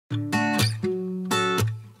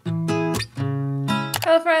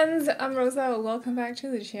Hello friends, I'm Rosa, welcome back to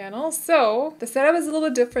the channel. So, the setup is a little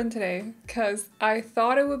bit different today because I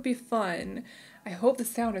thought it would be fun. I hope the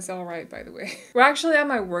sound is alright, by the way. We're actually at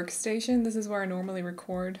my workstation. This is where I normally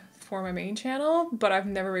record for my main channel, but I've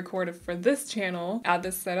never recorded for this channel at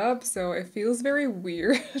this setup, so it feels very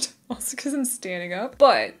weird. Also because I'm standing up.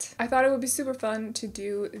 But I thought it would be super fun to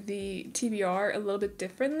do the TBR a little bit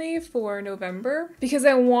differently for November because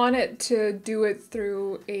I wanted to do it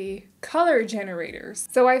through a color generator.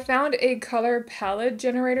 So I found a color palette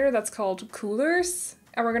generator that's called Coolers.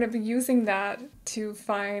 And we're going to be using that to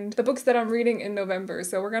find the books that I'm reading in November.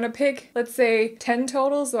 So we're going to pick, let's say, 10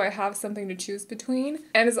 total, so I have something to choose between.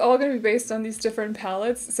 And it's all going to be based on these different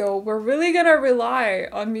palettes. So we're really going to rely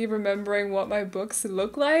on me remembering what my books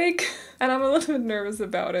look like. And I'm a little bit nervous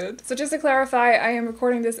about it. So just to clarify, I am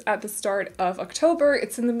recording this at the start of October.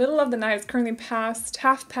 It's in the middle of the night. It's currently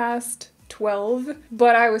half past 12,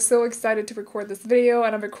 but I was so excited to record this video,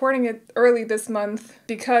 and I'm recording it early this month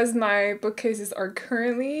because my bookcases are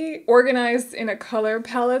currently organized in a color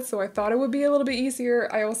palette, so I thought it would be a little bit easier.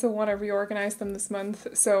 I also want to reorganize them this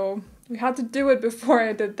month, so we had to do it before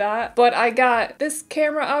I did that. But I got this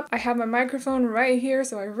camera up. I have my microphone right here,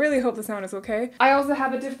 so I really hope the sound is okay. I also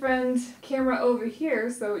have a different camera over here,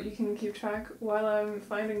 so you can keep track while I'm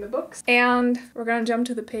finding the books. And we're gonna jump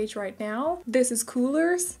to the page right now. This is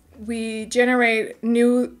Coolers. We generate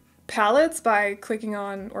new palettes by clicking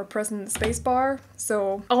on or pressing the space bar.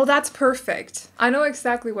 So, oh, that's perfect. I know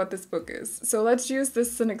exactly what this book is. So let's use this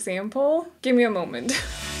as an example. Give me a moment.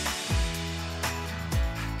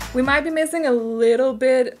 We might be missing a little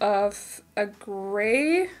bit of a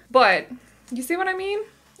gray, but you see what I mean?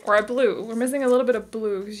 Or a blue. We're missing a little bit of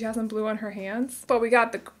blue because she has some blue on her hands. But we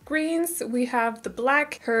got the greens, we have the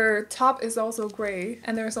black, her top is also gray,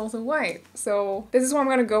 and there's also white. So this is where I'm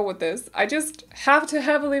gonna go with this. I just have to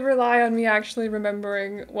heavily rely on me actually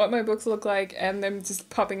remembering what my books look like and them just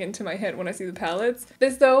popping into my head when I see the palettes.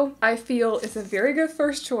 This though, I feel is a very good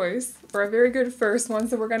first choice, or a very good first one,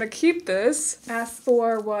 so we're gonna keep this. As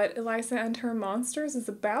for what Eliza and Her Monsters is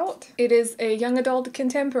about, it is a young adult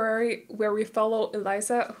contemporary where we follow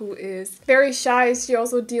Eliza, who is very shy. She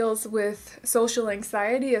also deals with social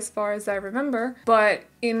anxiety as far as I remember, but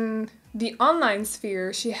in the online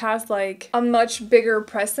sphere, she has like a much bigger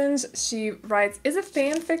presence. She writes, is it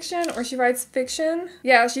fan fiction or she writes fiction?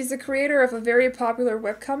 Yeah, she's the creator of a very popular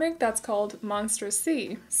webcomic that's called Monster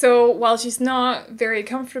C. So while she's not very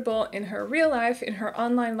comfortable in her real life, in her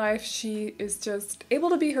online life, she is just able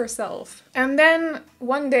to be herself. And then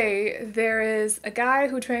one day there is a guy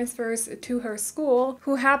who transfers to her school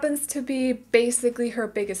who happens to be basically her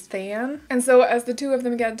biggest fan. And so as the two of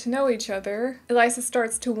them get to know each other, Eliza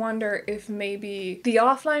starts to wonder if maybe the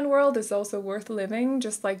offline world is also worth living,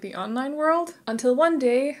 just like the online world, until one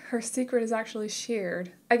day her secret is actually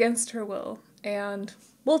shared against her will. And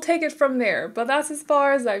we'll take it from there, but that's as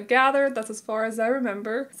far as I've gathered, that's as far as I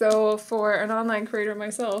remember. So for an online creator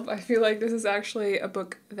myself, I feel like this is actually a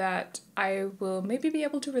book that I will maybe be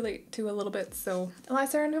able to relate to a little bit. So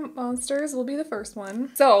Eliza and Her Monsters will be the first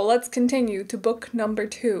one. So let's continue to book number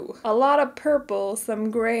 2. A lot of purple,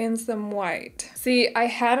 some gray, and some white. See, I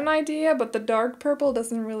had an idea, but the dark purple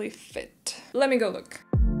doesn't really fit. Let me go look.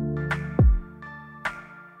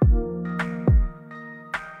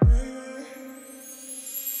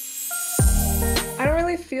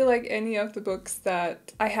 I feel like any of the books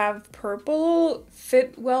that I have purple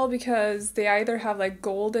fit well because they either have like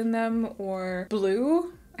gold in them or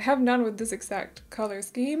blue. I have none with this exact color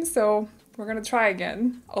scheme, so we're gonna try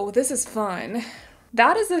again. Oh, this is fun.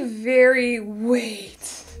 That is a very...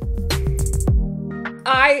 wait.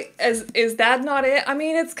 Is that not it? I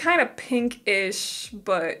mean, it's kind of pink-ish,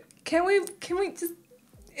 but can we just...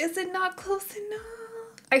 is it not close enough?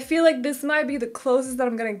 I feel like this might be the closest that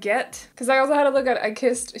I'm gonna get, because I also had to look at I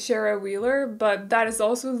Kissed Shara Wheeler, but that is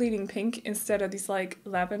also leading pink instead of these like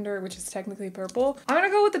lavender, which is technically purple. I'm gonna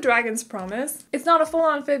go with the Dragon's Promise. It's not a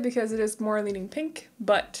full-on fit because it is more leaning pink,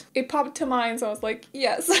 but it popped to mind, so I was like,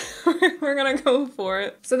 yes, we're gonna go for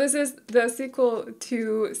it. So this is the sequel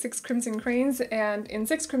to Six Crimson Cranes, and in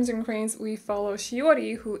Six Crimson Cranes we follow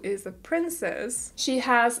Shiori, who is a princess. She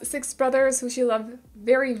has 6 brothers who she loves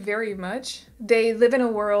very, very much. They live in a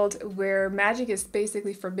world where magic is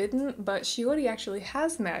basically forbidden, but Shiori actually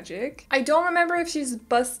has magic. I don't remember if she's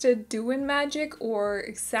busted doing magic or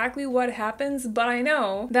exactly what happens, but I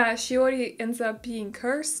know that Shiori ends up being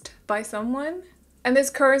cursed by someone. And this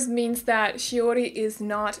curse means that Shiori is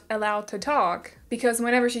not allowed to talk, because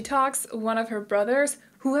whenever she talks, one of her brothers,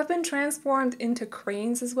 who have been transformed into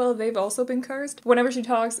cranes as well. They've also been cursed. Whenever she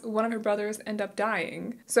talks, one of her brothers end up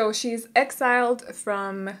dying. So she's exiled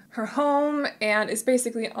from her home and is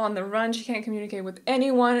basically on the run. She can't communicate with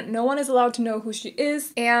anyone. No one is allowed to know who she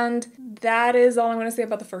is. And that is all I'm going to say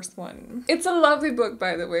about the first one. It's a lovely book,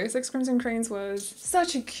 by the way. Six Crimson Cranes was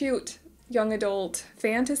such a cute young adult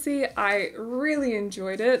fantasy. I really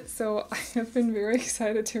enjoyed it, so I have been very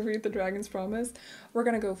excited to read The Dragon's Promise. We're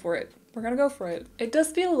gonna go for it. We're gonna go for it. It does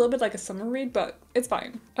feel a little bit like a summer read, but it's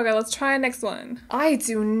fine. Okay, let's try next one. I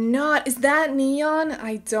do not. Is that neon?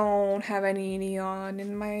 I don't have any neon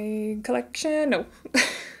in my collection. No.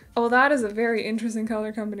 Oh, that is a very interesting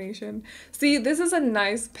color combination. See, this is a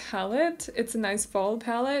nice palette. It's a nice fall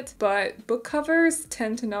palette, but book covers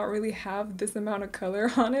tend to not really have this amount of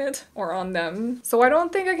color on it or on them. So I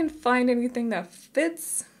don't think I can find anything that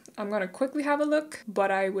fits. I'm gonna quickly have a look,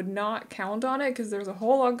 but I would not count on it because there's a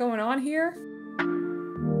whole lot going on here.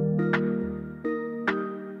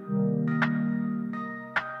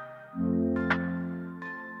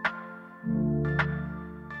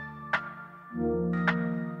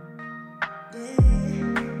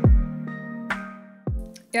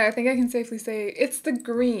 Yeah, I think I can safely say it's the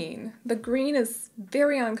green. The green is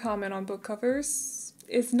very uncommon on book covers.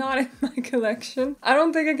 It's not in my collection. I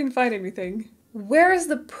don't think I can find anything. Where is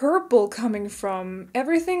the purple coming from?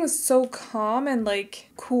 Everything was so calm and like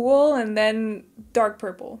cool, and then dark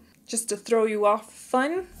purple. Just to throw you off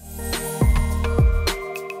fun.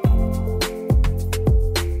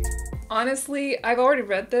 Honestly, I've already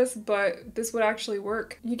read this, but this would actually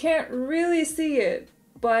work. You can't really see it.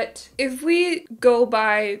 But if we go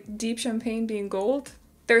by Deep Champagne being gold,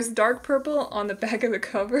 there's dark purple on the back of the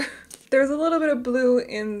cover. There's a little bit of blue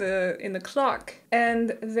in the clock,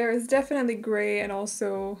 and there's definitely gray and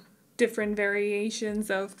also different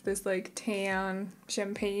variations of this like tan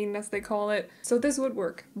champagne as they call it. So this would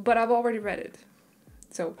work, but I've already read it.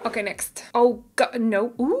 So, okay, next. Oh god,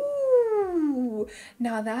 no. Ooh,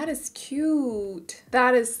 now that is cute.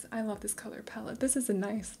 That is, I love this color palette. This is a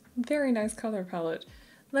nice, very nice color palette.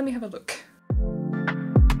 Let me have a look.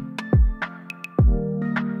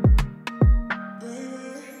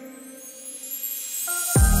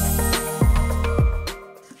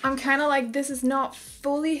 I'm kind of like, this is not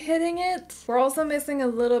fully hitting it. We're also missing a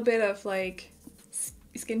little bit of like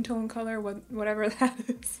skin tone color, whatever that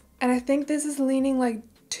is. And I think this is leaning like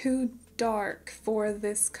too dark for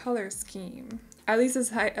this color scheme. At least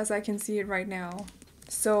as I can see it right now.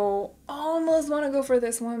 So almost want to go for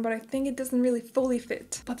this one, but I think it doesn't really fully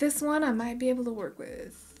fit. But this one I might be able to work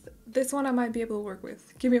with. This one I might be able to work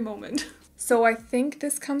with. Give me a moment. So I think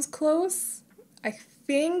this comes close. I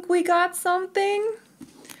think we got something.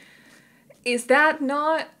 Is that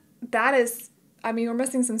not? That is, I mean, we're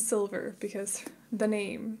missing some silver because the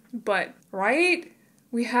name, but right?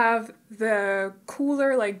 We have the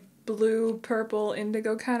cooler like blue, purple,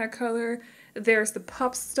 indigo kind of color. There's the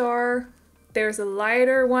pop star. There's a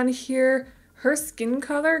lighter one here. Her skin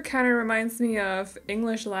color kind of reminds me of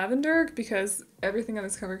English lavender because everything on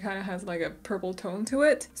this cover kind of has like a purple tone to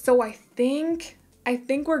it. So I think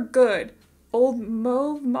we're good. Old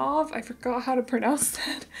mauve, I forgot how to pronounce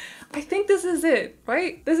that. I think this is it,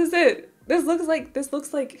 right? This is it. This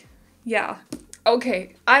looks like, yeah.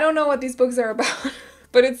 Okay, I don't know what these books are about.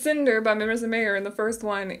 But it's Cinder by Marissa Mayer, and the first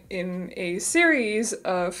one in a series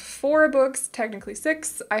of 4 books, technically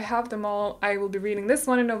 6. I have them all. I will be reading this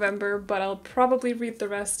one in November, but I'll probably read the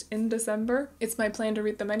rest in December. It's my plan to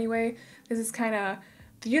read them anyway. This is kind of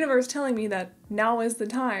the universe telling me that now is the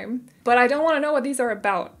time. But I don't want to know what these are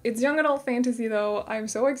about. It's young adult fantasy though. I'm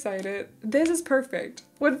so excited. This is perfect.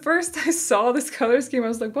 When first I saw this color scheme, I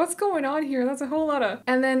was like, what's going on here? That's a whole lot of...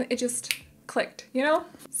 And then it just clicked, you know?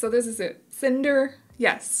 So this is it. Cinder.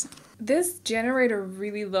 Yes. This generator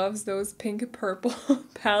really loves those pink purple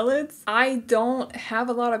palettes. I don't have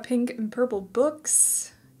a lot of pink and purple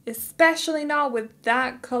books, especially not with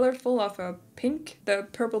that colorful of a pink, the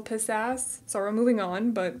purple pistache. So we're moving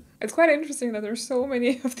on, but it's quite interesting that there's so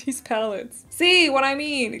many of these palettes. See what I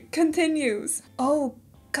mean? It continues. Oh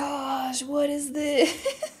gosh, what is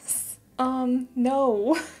this?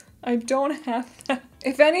 No. I don't have that.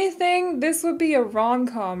 If anything, this would be a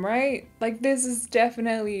rom-com, right? Like, this is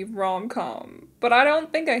definitely rom-com, but I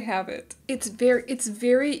don't think I have it. It's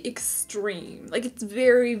very extreme. Like, it's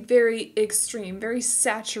very, very extreme, very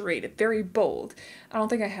saturated, very bold. I don't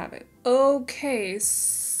think I have it. Okay,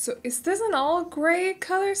 so is this an all gray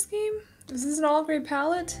color scheme? Is this an all gray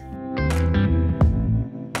palette?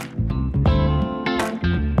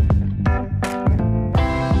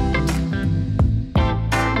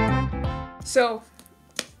 So,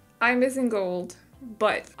 I'm missing gold.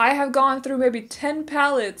 but I have gone through maybe 10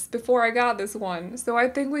 palettes before I got this one. So I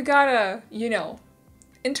think we gotta, you know,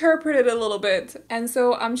 interpret it a little bit. And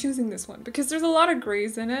so I'm choosing this one because there's a lot of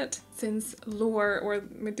grays in it. Since Lure, or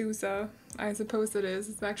Medusa, I suppose it is,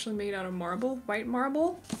 it's actually made out of marble, white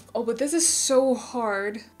marble. Oh, but this is so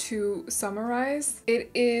hard to summarize. It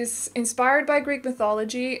is inspired by Greek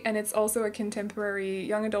mythology, and it's also a contemporary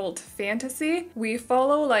young adult fantasy. We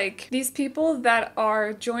follow like these people that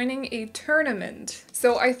are joining a tournament.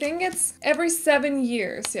 So I think it's every 7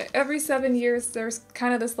 years. Yeah, every 7 years there's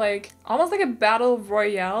kind of this like, almost like a battle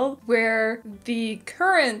royale where the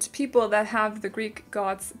current people that have the Greek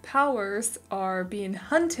gods' powers are being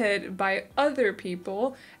hunted by other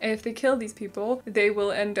people, and if they kill these people, they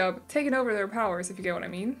will end up taking over their powers, if you get what I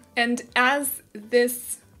mean. And as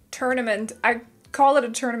this tournament, I call it a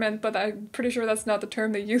tournament, but I'm pretty sure that's not the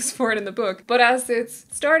term they use for it in the book. But as it's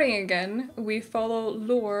starting again, we follow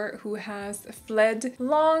Lure, who has fled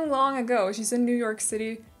long, long ago. She's in New York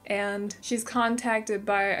City, and she's contacted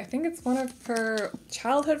by, I think it's one of her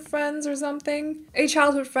childhood friends or something. A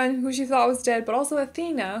childhood friend who she thought was dead, but also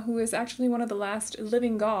Athena, who is actually one of the last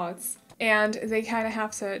living gods. And they kind of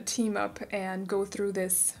have to team up and go through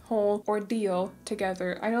this whole ordeal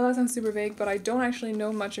together. I know that sounds super vague, but I don't actually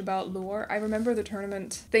know much about Lure. I remember the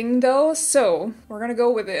tournament thing though, so we're gonna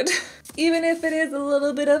go with it. Even if it is a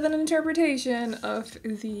little bit of an interpretation of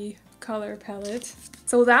the color palette.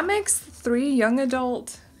 So that makes 3 young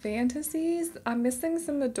adult fantasies. I'm missing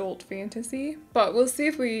some adult fantasy, but we'll see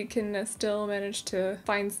if we can still manage to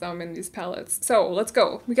find some in these palettes. So let's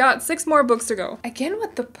go. We got 6 more books to go. Again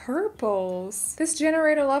with the purples. This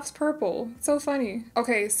generator loves purple. It's so funny.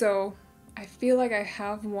 Okay, so I feel like I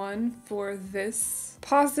have one for this.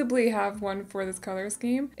 Possibly have one for this color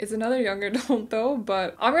scheme. It's another young adult though,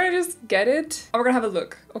 but I'm gonna just get it and we're gonna have a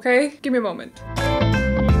look, okay? Give me a moment.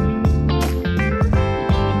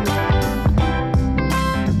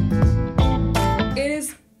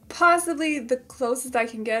 Possibly the closest I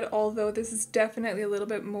can get, although this is definitely a little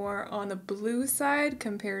bit more on the blue side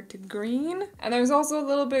compared to green. And there's also a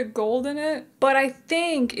little bit gold in it, but I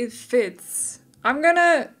think it fits. I'm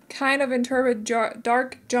gonna kind of interpret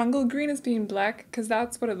dark jungle green as being black because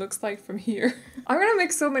that's what it looks like from here. I'm gonna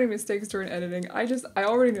make so many mistakes during editing. I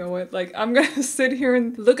already know it. Like, I'm gonna sit here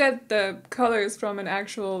and look at the colors from an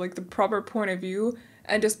actual, like, the proper point of view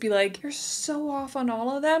and just be like, you're so off on all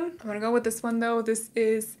of them. I'm gonna go with this one though. This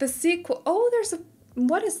is the sequel. Oh, there's a,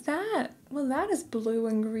 what is that? Well, that is blue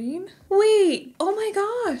and green. Wait, oh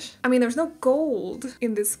my gosh. I mean, there's no gold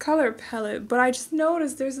in this color palette, but I just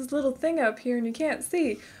noticed there's this little thing up here and you can't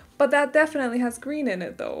see. But that definitely has green in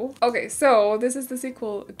it though. Okay, so this is the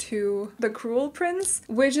sequel to The Cruel Prince,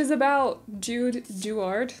 which is about Jude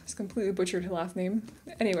Duard. Just completely butchered her last name.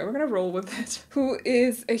 Anyway, we're gonna roll with it. Who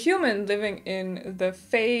is a human living in the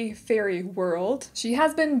Fae fairy world. She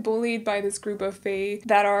has been bullied by this group of Fae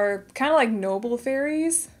that are kind of like noble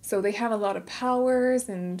fairies. So they have a lot of powers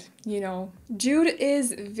and, you know, Jude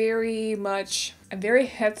is very much a very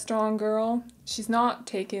headstrong girl. She's not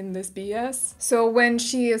taking this BS. So when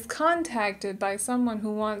she is contacted by someone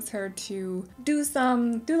who wants her to do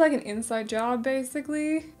like an inside job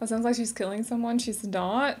basically. That sounds like she's killing someone. She's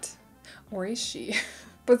not. Or is she?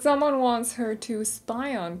 But someone wants her to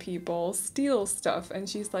spy on people, steal stuff, and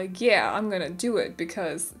she's like, yeah, I'm gonna do it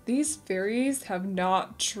because these fairies have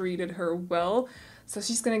not treated her well. So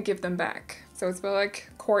she's gonna give them back. So it's about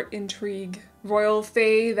like court intrigue, royal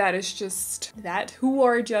fae who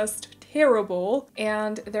are just terrible.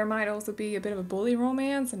 And there might also be a bit of a bully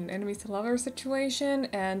romance and an enemies to lover situation.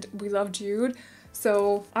 And we love Jude.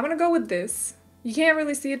 So I'm gonna go with this. You can't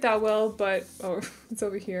really see it that well, but, oh, it's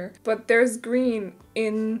over here. But there's green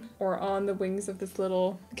in or on the wings of this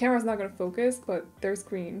little, the camera's not gonna focus, but there's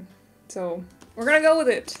green. So we're gonna go with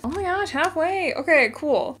it. Oh my gosh, halfway. Okay,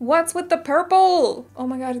 cool. What's with the purple? Oh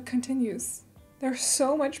my god, it continues. There's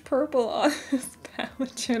so much purple on this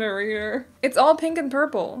palette generator. It's all pink and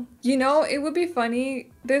purple. You know, it would be funny.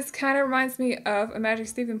 This kind of reminds me of A Magic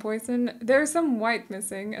Steeped in Poison. There's some white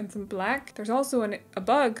missing and some black. There's also a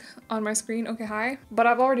bug on my screen. Okay, hi. But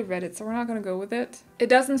I've already read it, so we're not gonna go with it. It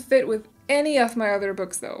doesn't fit with any of my other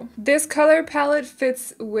books though. This color palette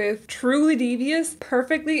fits with Truly Devious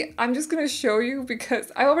perfectly. I'm just gonna show you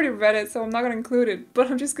because I already read it, so I'm not gonna include it, but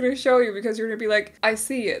I'm just gonna show you because you're gonna be like, I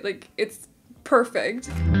see it. Like, it's perfect.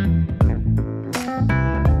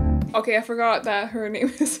 Okay, I forgot that her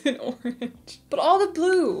name is in orange. But all the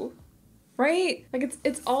blue, right? Like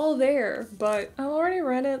it's all there, but I already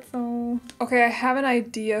read it, so. Okay, I have an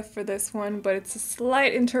idea for this one, but it's a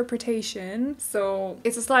slight interpretation. So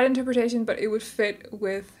it's a slight interpretation, but it would fit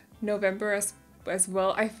with November as as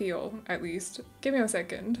well, I feel, at least. Give me a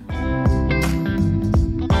second.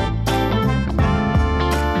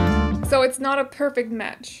 So it's not a perfect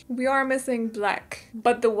match. We are missing black,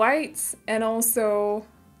 but the whites and also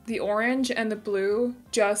the orange and the blue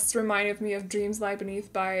just reminded me of Dreams Lie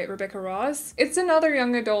Beneath by Rebecca Ross. It's another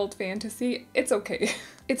young adult fantasy. It's okay.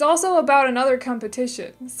 It's also about another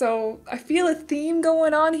competition. So I feel a theme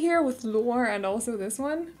going on here with lore and also this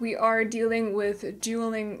one. We are dealing with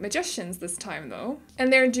dueling magicians this time though.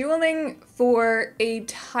 And they're dueling for a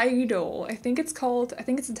title. I think it's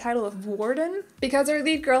the title of Warden. Because our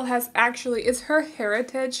lead girl it's her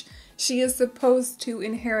heritage. She is supposed to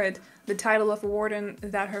inherit the title of warden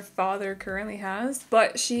that her father currently has,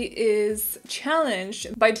 but she is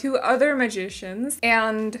challenged by two other magicians,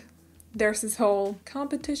 and there's this whole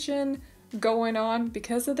competition going on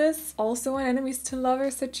because of this. Also an enemies to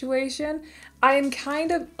lovers situation. I am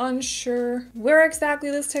kind of unsure where exactly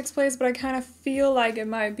this takes place, but I kind of feel like it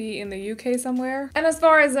might be in the UK somewhere. And as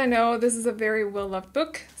far as I know, this is a very well-loved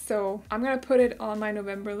book, so I'm gonna put it on my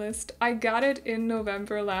November list. I got it in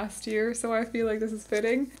November last year, so I feel like this is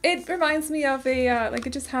fitting. It reminds me of a, like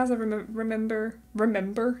it just has a remember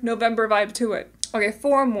November vibe to it. Okay,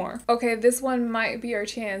 4 more. Okay, this one might be our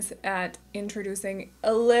chance at introducing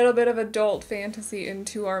a little bit of adult fantasy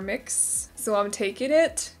into our mix. So I'm taking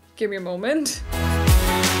it. Give me a moment.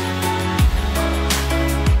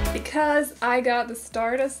 Because I got the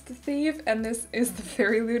Stardust Thief, and this is the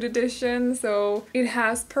Fairy Loot edition, so it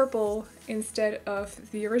has purple instead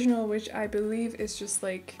of the original, which I believe is just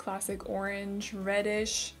like classic orange,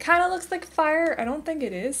 reddish. Kind of looks like fire. I don't think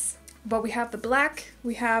it is. But we have the black,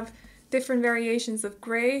 we have different variations of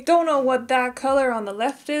gray. Don't know what that color on the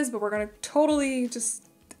left is, but we're gonna totally just,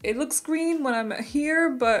 it looks green when I'm here,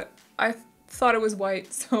 but I thought it was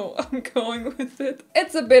white, so I'm going with it.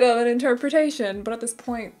 It's a bit of an interpretation, but at this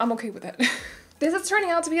point, I'm okay with it. This is turning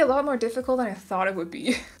out to be a lot more difficult than I thought it would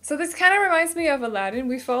be. So this kind of reminds me of Aladdin.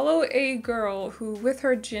 We follow a girl who, with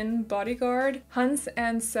her jinn bodyguard, hunts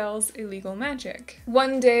and sells illegal magic.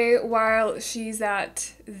 One day, while she's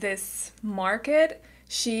at this market,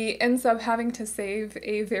 she ends up having to save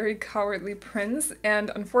a very cowardly prince,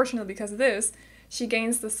 and unfortunately because of this, she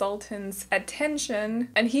gains the Sultan's attention,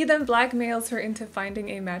 and he then blackmails her into finding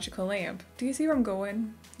a magical lamp. Do you see where I'm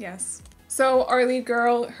going? Yes. So our lead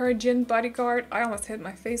girl, her jinn bodyguard, I almost hit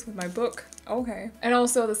my face with my book. Okay. And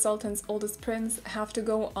also the Sultan's oldest prince have to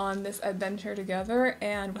go on this adventure together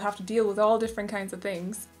and will have to deal with all different kinds of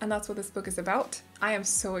things. And that's what this book is about. I am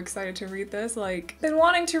so excited to read this. Like, been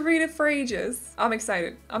wanting to read it for ages. I'm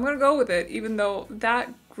excited. I'm gonna go with it, even though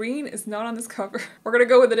that green is not on this cover. We're gonna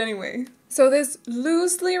go with it anyway. So this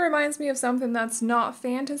loosely reminds me of something that's not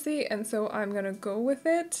fantasy, and so I'm gonna go with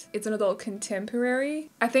it. It's an adult contemporary.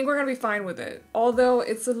 I think we're gonna be fine with it. Although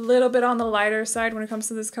it's a little bit on the lighter side when it comes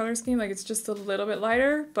to this color scheme, like it's just a little bit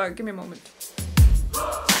lighter, but give me a moment.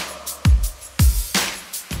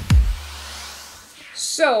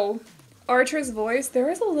 So, Archer's voice, there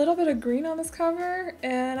is a little bit of green on this cover,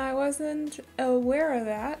 and I wasn't aware of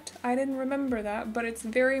that. I didn't remember that, but it's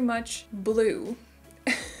very much blue.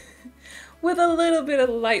 With a little bit of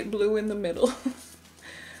light blue in the middle.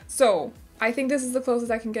 So, I think this is the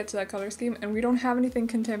closest I can get to that color scheme, and we don't have anything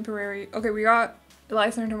contemporary. Okay, we got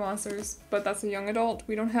Eliza and Her Monsters, but that's a young adult.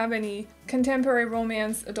 We don't have any contemporary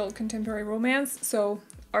romance, adult contemporary romance, so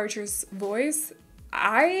Archer's voice.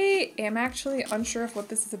 I am actually unsure of what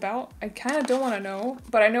this is about. I kind of don't want to know,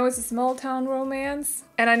 but I know it's a small town romance,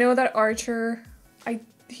 and I know that Archer,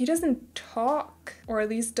 he doesn't talk, or at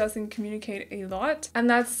least doesn't communicate a lot, and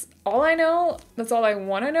that's all I know. That's all I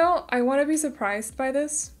want to know. I want to be surprised by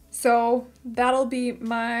this. So that'll be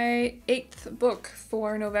my 8th book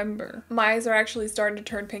for November. My eyes are actually starting to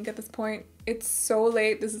turn pink at this point. It's so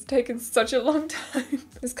late. This has taken such a long time.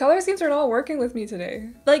 This color schemes are not working with me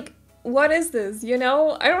today. Like, what is this, you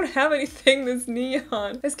know? I don't have anything this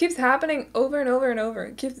neon. This keeps happening over and over and over.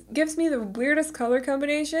 It gives me the weirdest color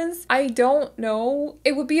combinations. I don't know.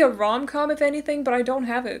 It would be a rom-com if anything, but I don't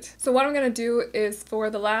have it. So what I'm gonna do is, for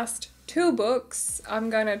the last 2 books, I'm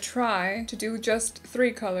gonna try to do just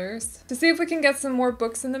 3 colors to see if we can get some more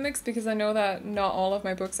books in the mix, because I know that not all of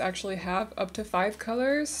my books actually have up to 5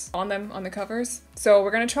 colors on them on the covers. So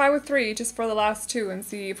we're gonna try with 3 just for the last 2 and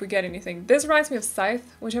see if we get anything. This reminds me of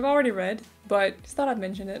Scythe, which I've already read, but just thought I'd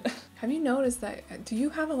mention it. Have you noticed that, do you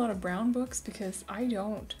have a lot of brown books? Because I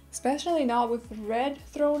don't. Especially not with red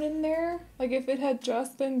thrown in there. Like if it had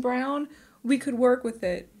just been brown, we could work with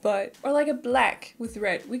it, but, or like a black with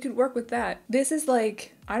red, we could work with that. This is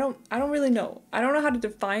like I don't really know. I don't know how to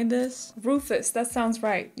define this. Rufus, that sounds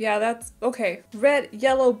right. Yeah, that's okay. Red,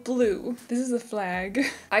 yellow, blue. This is a flag.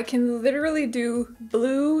 I can literally do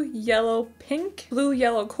blue, yellow, pink, blue,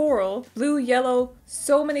 yellow, coral, blue, yellow,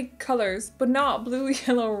 so many colors, but not blue,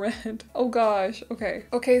 yellow, red. Oh gosh, okay.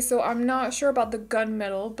 Okay, so I'm not sure about the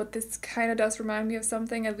gunmetal, but this kind of does remind me of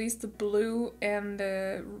something, at least the blue and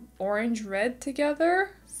the orange red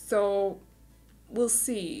together. So we'll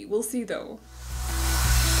see. We'll see though.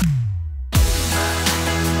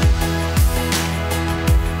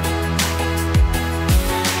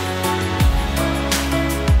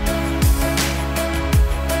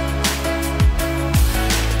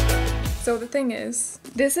 So the thing is,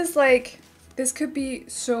 this could be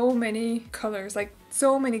so many colors, like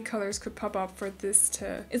so many colors could pop up for this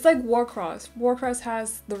to, it's like Warcross. Warcross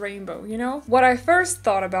has the rainbow, you know? What I first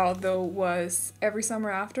thought about though was Every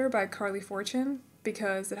Summer After by Carly Fortune,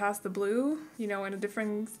 because it has the blue, you know, in a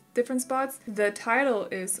different spots. The title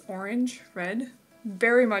is orange, red.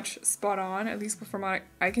 Very much spot on, at least from what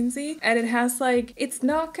I can see. And it has like, it's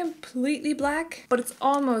not completely black, but it's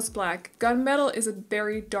almost black. Gunmetal is a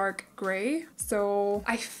very dark gray, so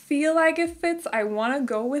I feel like it fits. I want to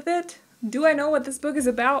go with it. Do I know what this book is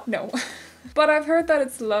about? No. But I've heard that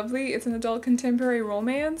it's lovely. It's an adult contemporary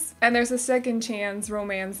romance, and there's a second chance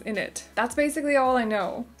romance in it. That's basically all I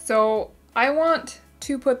know. So I want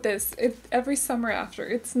to put this Every Summer After.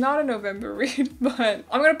 It's not a November read, but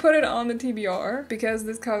I'm gonna put it on the TBR because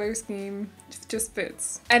this color scheme just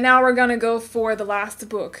fits. And now we're gonna go for the last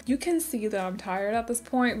book. You can see that I'm tired at this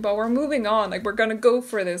point, but we're moving on. Like, we're gonna go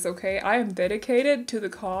for this, okay? I am dedicated to the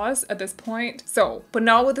cause at this point. So, but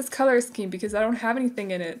not with this color scheme because I don't have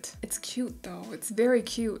anything in it. It's cute though. It's very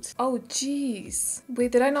cute. Oh, geez.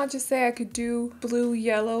 Wait, did I not just say I could do blue,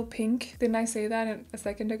 yellow, pink? Didn't I say that a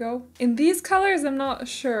second ago? In these colors, I'm not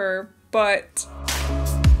sure, but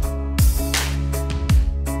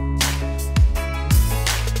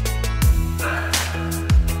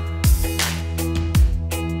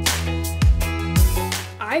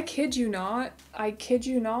I kid you not. I kid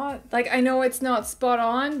you not. Like, I know it's not spot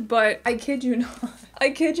on, but I kid you not. I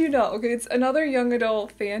kid you not. Okay, it's another young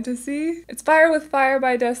adult fantasy. It's Fire with Fire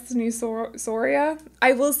by Destiny Soria.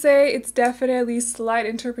 I will say it's definitely slight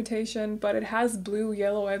interpretation, but it has blue,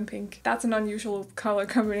 yellow, and pink. That's an unusual color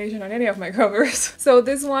combination on any of my covers. So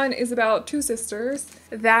this one is about two sisters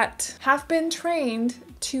that have been trained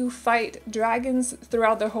to fight dragons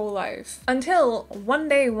throughout their whole life. Until one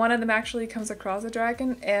day one of them actually comes across a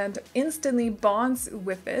dragon and instantly bonds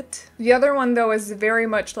with it. The other one though is very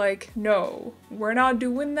much like, no, we're not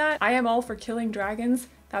doing that. I am all for killing dragons.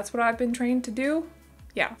 That's what I've been trained to do.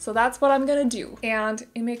 Yeah, so that's what I'm gonna do. And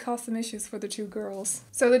it may cause some issues for the two girls.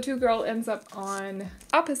 So the two girls ends up on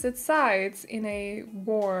opposite sides in a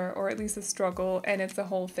war, or at least a struggle, and it's a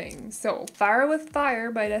whole thing. So Fire with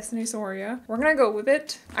Fire by Destiny Soria. We're gonna go with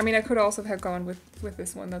it. I mean, I could also have gone with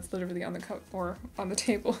this one that's literally on the cup or on the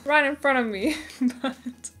table right in front of me, but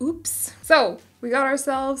oops. So we got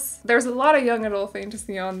ourselves, there's a lot of young adult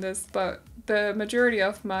fantasy on this, but the majority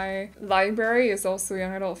of my library is also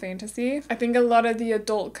young adult fantasy. I think a lot of the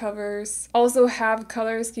adult covers also have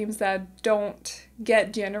color schemes that don't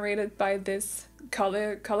get generated by this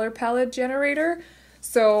color palette generator.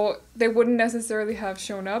 So they wouldn't necessarily have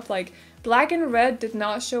shown up. Like, black and red did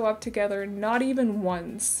not show up together, not even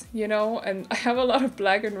once, you know? And I have a lot of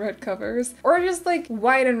black and red covers. Or just like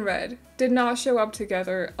white and red did not show up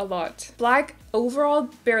together a lot. Black overall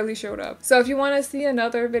barely showed up. So if you want to see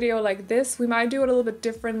another video like this, we might do it a little bit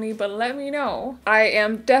differently, but let me know. I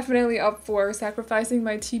am definitely up for sacrificing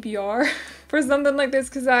my TBR for something like this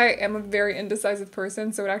because I am a very indecisive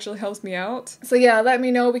person, so it actually helps me out. So yeah, let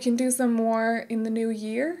me know. We can do some more in the new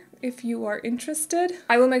year if you are interested.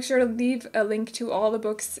 I will make sure to leave a link to all the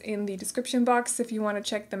books in the description box if you want to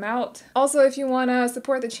check them out. Also, if you want to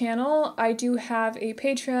support the channel, I do have a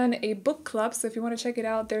Patreon, a book club, so if you want to check it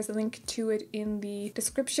out, there's a link to it in the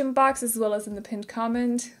description box as well as in the pinned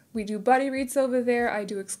comment. We do buddy reads over there. I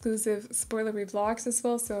do exclusive spoilery vlogs as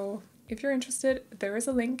well, so if you're interested, there is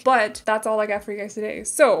a link. But that's all I got for you guys today.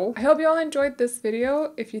 So I hope you all enjoyed this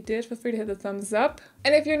video. If you did, feel free to hit the thumbs up.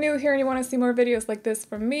 And if you're new here and you want to see more videos like this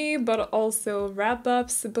from me, but also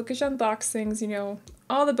wrap-ups, bookish unboxings, you know,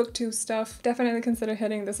 all the booktube stuff, definitely consider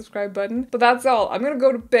hitting the subscribe button. But that's all. I'm gonna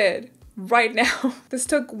go to bed right now. This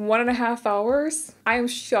took 1.5 hours. I am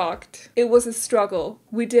shocked. It was a struggle.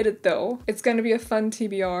 We did it though. It's gonna be a fun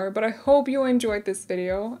TBR, but I hope you enjoyed this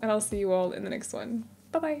video, and I'll see you all in the next one.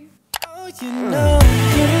 Bye-bye. Oh, you know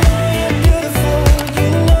you're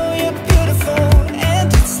beautiful.